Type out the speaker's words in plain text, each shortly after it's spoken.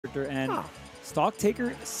and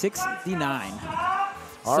Stocktaker69.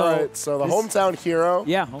 All right, so the hometown hero.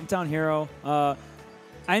 Yeah, hometown hero.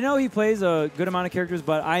 I know he plays a good amount of characters,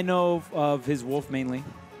 but I know of his Wolf mainly.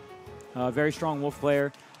 Very strong Wolf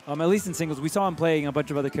player, at least in singles. We saw him playing a bunch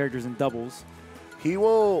of other characters in doubles. He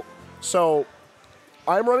will. So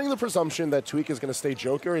I'm running the presumption that Tweek is going to stay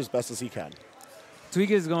Joker as best as he can. Tweek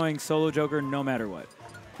is going solo Joker no matter what.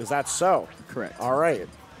 Is that so? Correct. All right.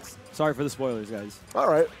 Sorry for the spoilers, guys. All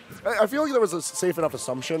right. I feel like that was a safe enough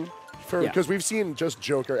assumption because we've seen just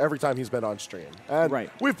Joker every time he's been on stream. And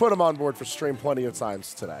we've put him on board for stream plenty of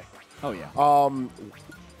times today. Oh, yeah.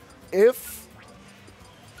 If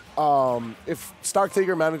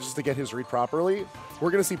Stocktaker manages to get his read properly,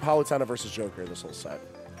 we're going to see Palutena versus Joker this whole set.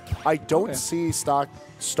 I don't see Stock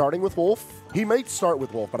starting with Wolf. He might start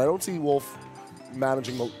with Wolf, but I don't see Wolf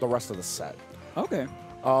managing the rest of the set. Okay.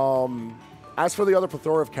 As for the other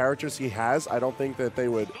plethora of characters he has, I don't think that they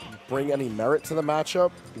would bring any merit to the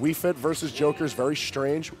matchup. Wii Fit versus Joker is very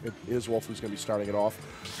strange. It is Wolf who's going to be starting it off.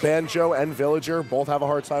 Banjo and Villager both have a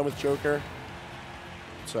hard time with Joker.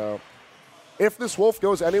 So if this Wolf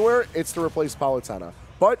goes anywhere, it's to replace Palutena.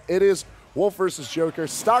 But it is Wolf versus Joker,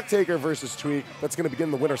 Stocktaker versus Tweek. That's going to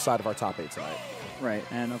begin the winner's side of our top 8 tonight. Right,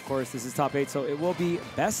 and of course this is top 8, so it will be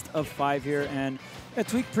best of 5 here. And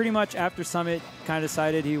Tweek pretty much after Summit kind of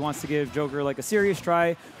decided he wants to give Joker like a serious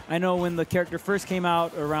try. I know when the character first came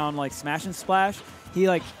out around like Smash and Splash, he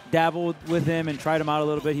like dabbled with him and tried him out a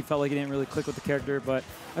little bit. He felt like he didn't really click with the character, but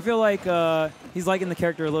I feel like he's liking the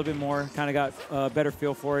character a little bit more, kind of got a better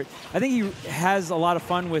feel for it. I think he has a lot of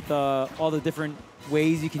fun with all the different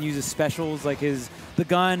ways you can use his specials, like the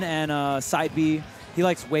gun and side B. He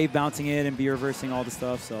likes wave bouncing it and B reversing all the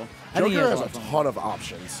stuff. So I think he has a ton of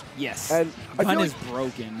options. Yes, and gun is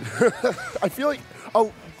broken. I feel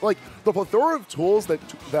like the plethora of tools that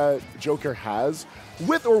Joker has,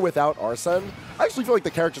 with or without Arsene, I actually feel like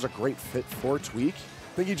the character's a great fit for Tweek.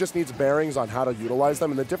 I think he just needs bearings on how to utilize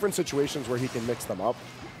them in the different situations where he can mix them up.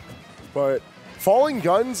 But falling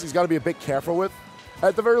guns, he's got to be a bit careful with,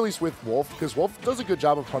 at the very least with Wolf, because Wolf does a good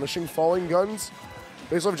job of punishing falling guns.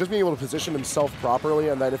 Based off of just being able to position himself properly,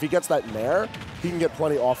 and then if he gets that nair, he can get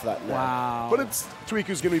plenty off that nair. Wow. But it's Tweek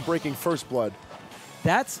who's going to be breaking first blood.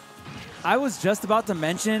 I was just about to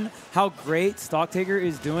mention how great Stocktaker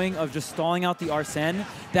is doing of just stalling out the Arsene,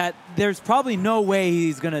 that there's probably no way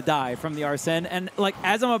he's going to die from the Arsene. And like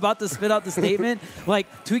as I'm about to spit out the statement,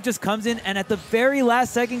 like Tweek just comes in and at the very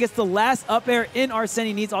last second gets the last up air in Arsene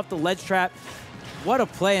he needs off the ledge trap. What a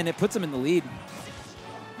play, and it puts him in the lead.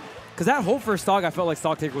 Because that whole first stock, I felt like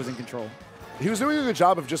Stocktaker was in control. He was doing a good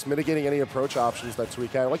job of just mitigating any approach options that Tweek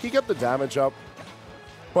had. Like, he got the damage up,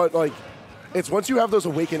 but, like, it's once you have those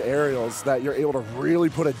awakened aerials that you're able to really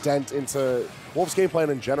put a dent into Wolf's game plan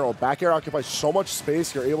in general. Back air occupies so much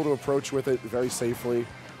space, you're able to approach with it very safely.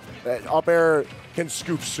 Up air can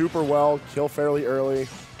scoop super well, kill fairly early.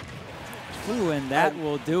 Ooh, and that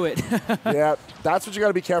will do it. Yeah, that's what you got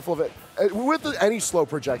to be careful of it. With any slow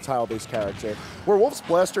projectile-based character, where Wolf's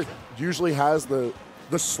Blaster usually has the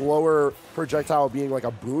slower projectile being like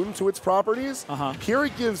a boon to its properties, here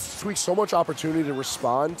it gives Tweek so much opportunity to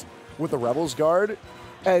respond with the Rebel's Guard,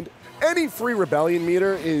 and any free Rebellion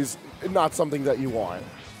meter is not something that you want.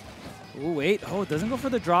 Ooh, wait. Oh, it doesn't go for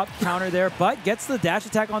the drop counter there, but gets the dash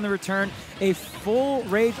attack on the return. A full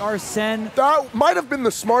Rage Arsene. That might have been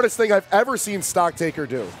the smartest thing I've ever seen Stocktaker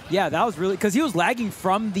do. Yeah, that was really, because he was lagging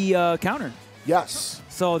from the counter. Yes.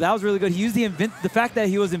 So that was really good. He used the fact that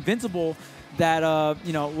he was invincible that,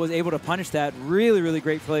 was able to punish that. Really, really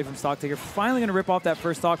great play from Stocktaker. Finally going to rip off that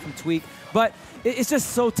first stock from Tweek. But it's just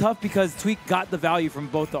so tough because Tweek got the value from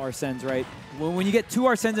both the Arsenes, right? When you get 2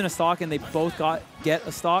 Arsenes in a stock and they both get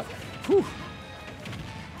a stock, whew.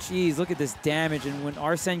 Jeez, look at this damage. And when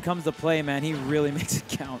Arsene comes to play, man, he really makes it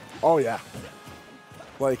count. Oh, yeah.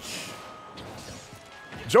 Like,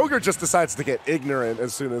 Joker just decides to get ignorant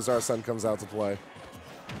as soon as Arsene comes out to play.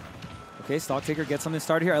 Okay, Stocktaker gets something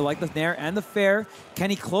started here. I like the nair and the fair. Can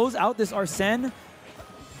he close out this Arsene?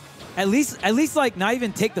 At least, like, not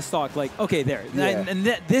even take the stock. Like, okay, there. Yeah. And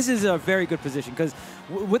this is a very good position because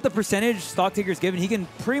with the percentage Stocktaker's given, he can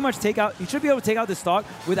pretty much take out. He should be able to take out the stock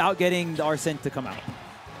without getting the Arsene to come out.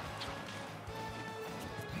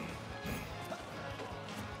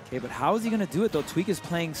 Okay, but how is he going to do it though? Tweek is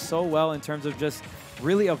playing so well in terms of just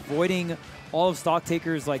really avoiding all of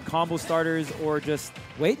Stocktaker's like combo starters or just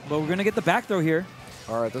wait. But we're going to get the back throw here.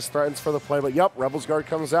 All right, this threatens for the play, but yep, Rebel's Guard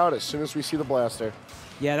comes out as soon as we see the blaster.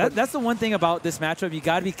 Yeah, that's the one thing about this matchup. You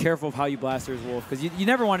got to be careful of how you blaster as Wolf because you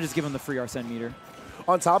never want to just give him the free Arsene meter.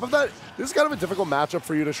 On top of that, this is kind of a difficult matchup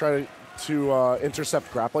for you to try to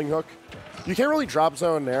intercept grappling hook. You can't really drop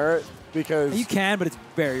zone there because... You can, but it's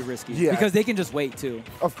very risky. Yeah. Because they can just wait, too.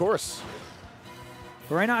 Of course.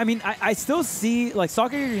 But right now, I mean, I still see, like,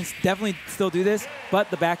 Stocktaker can definitely still do this, but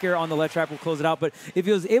the back air on the ledge trap will close it out. But if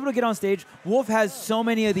he was able to get on stage, Wolf has so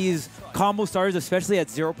many of these combo stars, especially at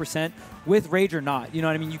 0%, with rage or not. You know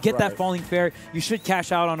what I mean? You get that falling fair, you should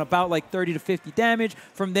cash out on about, like, 30 to 50 damage.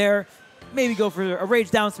 From there, maybe go for a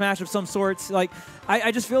rage down smash of some sorts. Like,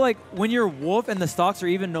 I just feel like when you're Wolf and the stocks are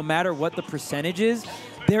even, no matter what the percentage is,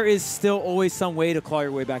 there is still always some way to claw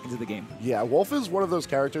your way back into the game. Yeah, Wolf is one of those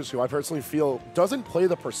characters who I personally feel doesn't play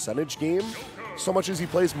the percentage game so much as he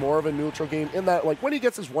plays more of a neutral game in that, like, when he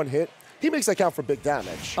gets his one hit, he makes that count for big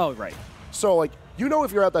damage. Oh, right. So, like, you know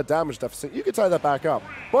if you're at that damage deficit, you can tie that back up.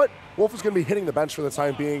 But Wolf is going to be hitting the bench for the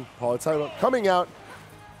time being. Palutena coming out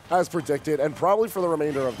as predicted, and probably for the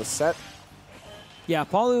remainder of the set. Yeah,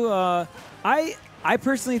 Palu, I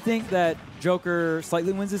personally think that Joker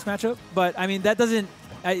slightly wins this matchup, but, I mean, that doesn't...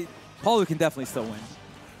 Palu can definitely still win.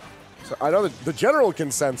 So I know that the general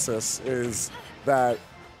consensus is that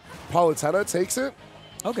Palutena takes it.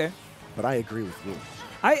 Okay. But I agree with you.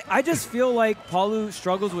 I just feel like Palu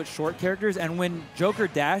struggles with short characters, and when Joker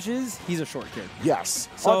dashes, he's a short character. Yes.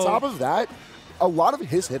 So, on top of that, a lot of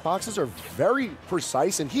his hitboxes are very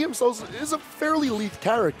precise, and he himself is a fairly lethal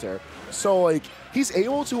character. So, like, he's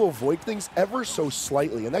able to avoid things ever so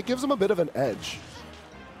slightly, and that gives him a bit of an edge.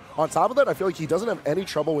 On top of that, I feel like he doesn't have any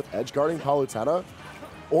trouble with edge guarding Palutena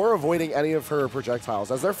or avoiding any of her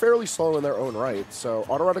projectiles, as they're fairly slow in their own right. So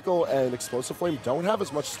Auto-Reticle and Explosive Flame don't have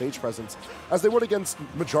as much stage presence as they would against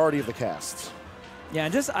majority of the casts. Yeah,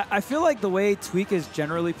 and just I feel like the way Tweek is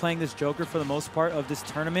generally playing this Joker for the most part of this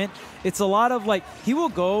tournament, it's a lot of, like, he will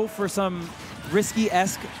go for some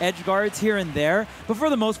risky-esque edge guards here and there, but for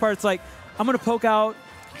the most part, it's like, I'm going to poke out,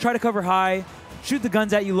 try to cover high, shoot the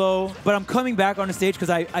guns at you low, but I'm coming back on the stage because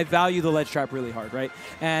I value the ledge trap really hard, right?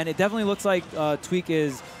 And it definitely looks like Tweek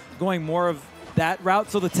is going more of that route.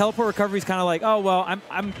 So the teleport recovery is kind of like, oh, well,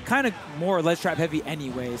 I'm kind of more ledge trap heavy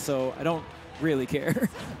anyway, so I don't really care.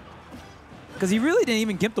 Because he really didn't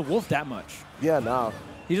even gimp the Wolf that much. Yeah, no.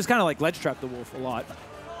 He just kind of like ledge trapped the Wolf a lot.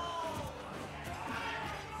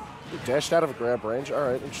 Dashed out of a grab range. All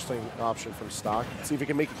right, interesting option from Stock. Let's see if he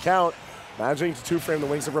can make it count. Managing to two-frame the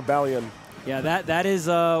Wings of Rebellion. Yeah, that is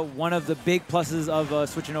one of the big pluses of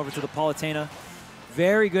switching over to the Palutena.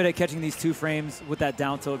 Very good at catching these two frames with that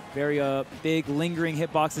down tilt. Very big, lingering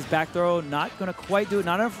hitboxes. Back throw, not going to quite do it.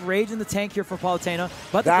 Not enough rage in the tank here for Palutena.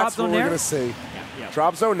 But the drop zone there. That's what we're going to see. Yeah.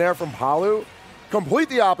 Drop zone there from Palu. Complete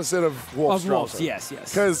the opposite of Wolf's drop zone. Yes.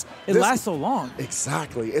 Because it lasts so long.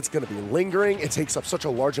 Exactly. It's going to be lingering. It takes up such a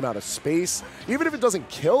large amount of space. Even if it doesn't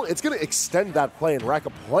kill, it's going to extend that play and rack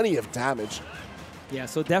up plenty of damage. Yeah,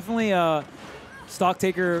 so definitely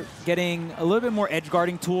Stocktaker getting a little bit more edge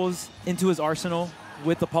guarding tools into his arsenal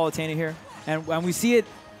with the Palutena here. And we see it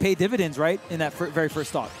pay dividends, right, in that very first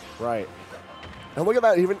stock. Right. And look at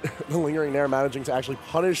that, even the lingering there, managing to actually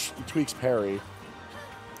punish Tweek's parry.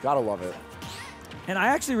 Gotta love it. And I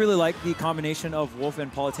actually really like the combination of Wolf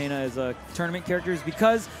and Palutena as tournament characters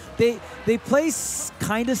because they play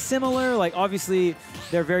kind of similar. Like, obviously,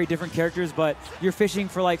 they're very different characters, but you're fishing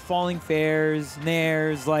for, like, falling fairs,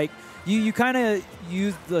 nairs. Like, you kind of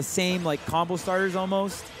use the same, like, combo starters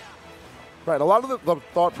almost. Right. A lot of the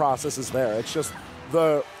thought process is there. It's just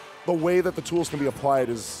the way that the tools can be applied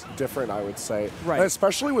is different, I would say. Right. And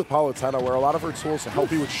especially with Palutena, where a lot of her tools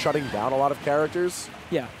help you with shutting down a lot of characters.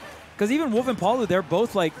 Yeah. Because even Wolf and Palu, they're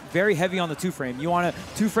both like very heavy on the two-frame. You want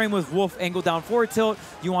to two-frame with Wolf angle down forward tilt.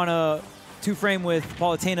 You want to two-frame with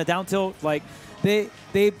Palutena down tilt. Like they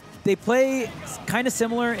play kind of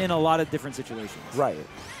similar in a lot of different situations. Right.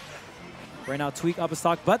 Right now, Tweek up a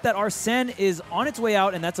stock, but that Arsene is on its way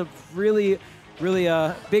out, and that's a really, really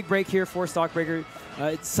big break here for Stockbreaker.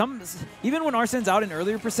 Even when Arsene's out in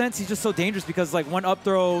earlier percents, he's just so dangerous because like one up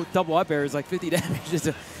throw, double up air is like 50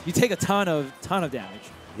 damage. You take a ton of damage.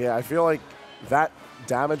 Yeah, I feel like that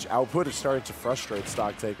damage output is starting to frustrate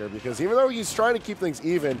Stocktaker because even though he's trying to keep things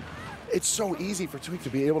even, it's so easy for Tweek to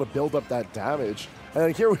be able to build up that damage.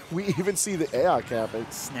 And here we even see the AI camping.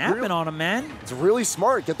 Snapping on him, man. It's really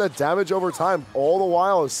smart. Get that damage over time, all the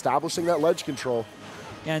while establishing that ledge control.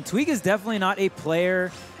 Yeah, and Tweek is definitely not a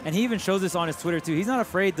player, and he even shows this on his Twitter too. He's not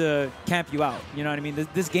afraid to camp you out. You know what I mean?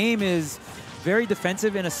 This game is very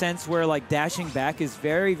defensive in a sense where like dashing back is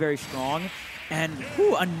very, very strong. And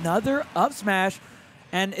another up smash.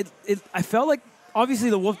 And I felt like obviously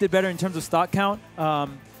the Wolf did better in terms of stock count.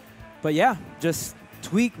 But yeah, just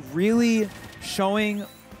Tweek really showing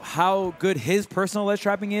how good his personal ledge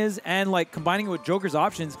trapping is, and like combining it with Joker's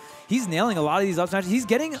options, he's nailing a lot of these up smashes. He's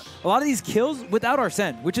getting a lot of these kills without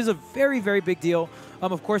Arsene, which is a very, very big deal.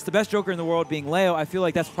 Of course, the best Joker in the world being Leo, I feel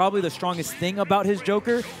like that's probably the strongest thing about his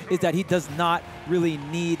Joker, is that he does not really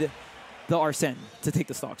need the Arsene to take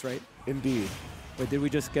the stocks, right? Indeed. But did we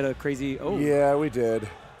just get a crazy... Oh. Yeah, we did.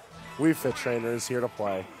 Wii Fit Trainer is here to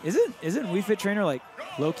play. Isn't Wii Fit Trainer like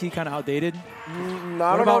low-key kind of outdated? No,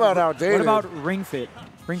 I don't know about outdated. What about Ring Fit?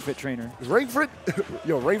 Ring Fit Trainer. Ring Fit?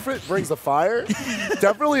 Yo, Ring Fit brings the fire.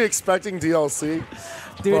 Definitely expecting DLC.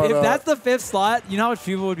 Dude, but, if that's the 5th slot, you know how much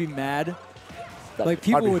people would be mad? Like,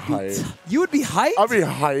 people would be... You would be hyped? I'd be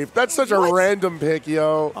hyped. That's such a random pick,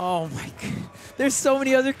 yo. Oh, my God. There's so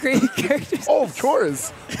many other crazy characters. Oh, of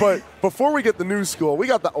course. But before we get the new school, we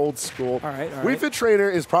got the old school. All right. Wii Fit Trainer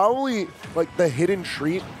is probably like the hidden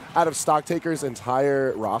treat out of Stocktaker's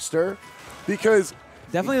entire roster, because...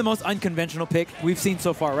 Definitely the most unconventional pick we've seen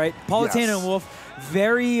so far, right? Palutena and Wolf,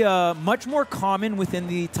 very much more common within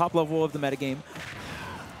the top level of the metagame.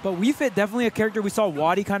 But Wii Fit, definitely a character we saw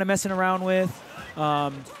Wadi kind of messing around with.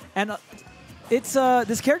 It's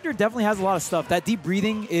this character definitely has a lot of stuff. That deep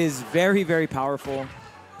breathing is very, very powerful.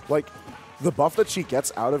 Like, the buff that she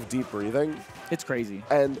gets out of deep breathing. It's crazy.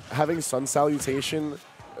 And having Sun Salutation,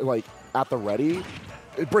 like, at the ready,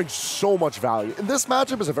 it brings so much value. And this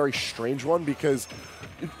matchup is a very strange one because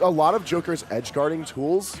a lot of Joker's edge guarding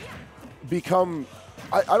tools become...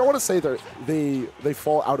 I don't want to say that they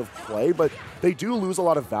fall out of play, but they do lose a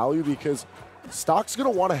lot of value because Stock's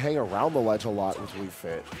going to want to hang around the ledge a lot with Wii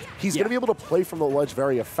Fit. He's going to be able to play from the ledge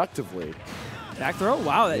very effectively. Back throw?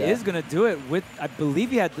 Wow, that is going to do it with, I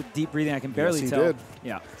believe he had the deep breathing. I can barely tell. Did.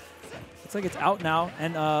 Yeah. It's like it's out now.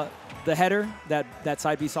 And the header, that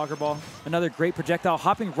side B soccer ball, another great projectile,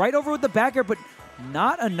 hopping right over with the back air, but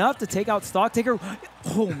not enough to take out Stocktaker.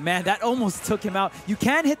 Oh, man, that almost took him out. You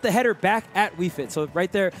can hit the header back at Wii Fit. So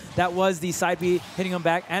right there, that was the side B hitting him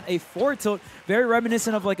back, and a forward tilt, very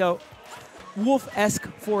reminiscent of like a Wolf-esque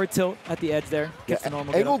forward tilt at the edge there. Gets the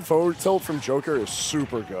normal angled forward tilt from Joker is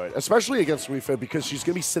super good, especially against Wii Fit because she's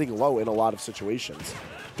going to be sitting low in a lot of situations.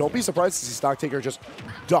 Don't be surprised to see Stocktaker just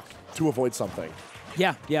duck to avoid something.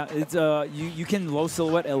 Yeah, it's you can low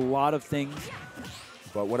silhouette a lot of things.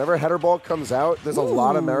 But whenever a header ball comes out, there's a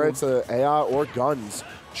lot of merit to AI or guns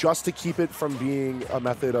just to keep it from being a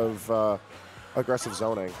method of aggressive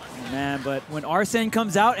zoning. Man, but when Arsene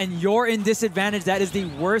comes out and you're in disadvantage, that is the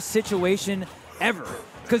worst situation ever.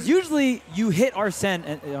 Because usually you hit Arsene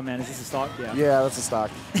and, oh man, is this a stock? Yeah, that's a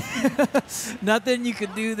stock. Nothing you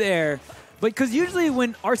could do there. But because usually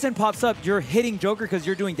when Arsene pops up, you're hitting Joker because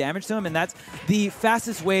you're doing damage to him, and that's the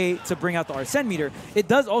fastest way to bring out the Arsene meter. It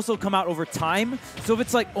does also come out over time, so if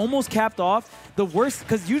it's like almost capped off, the worst,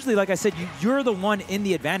 because usually, like I said, you're the one in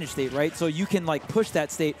the advantage state, right? So you can like push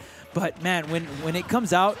that state. But man, when it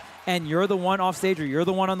comes out and you're the one off stage or you're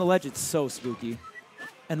the one on the ledge, it's so spooky.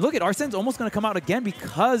 And look at Arsene's almost going to come out again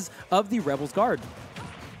because of the Rebels guard.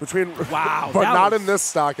 Wow. But not in this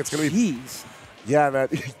stock. It's going to be... Yeah, man.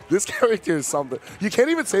 This character is something. You can't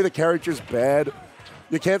even say the character's bad.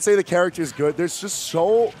 You can't say the character's good. There's just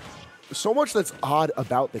so much that's odd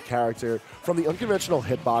about the character, from the unconventional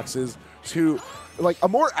hitboxes to like a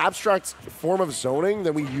more abstract form of zoning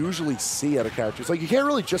than we usually see out of characters. Like, you can't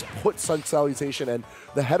really just put Sun Salutation and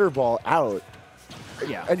the header ball out.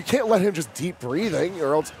 Yeah. And you can't let him just deep breathing,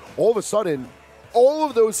 or else all of a sudden, all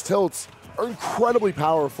of those tilts are incredibly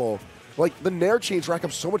powerful. Like, the Nair chains rack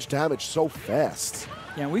up so much damage so fast.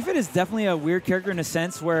 Yeah, Wii Fit is definitely a weird character in a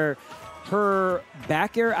sense where her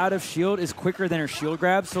back air out of shield is quicker than her shield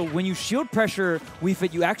grab. So when you shield pressure Wii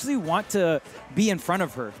Fit, you actually want to be in front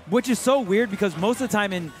of her, which is so weird because most of the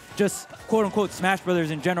time in just quote-unquote Smash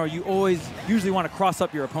Brothers in general, you usually want to cross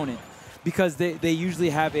up your opponent because they usually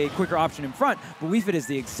have a quicker option in front. But Wii Fit is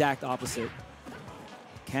the exact opposite.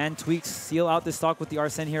 Can Tweek seal out this stock with the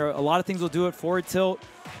Arsene here? A lot of things will do it. Forward tilt.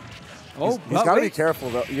 Oh, he's got to be careful,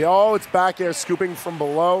 though. Yo, it's back air scooping from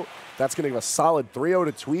below. That's going to give a solid 3-0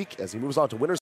 to Tweek as he moves on to winner's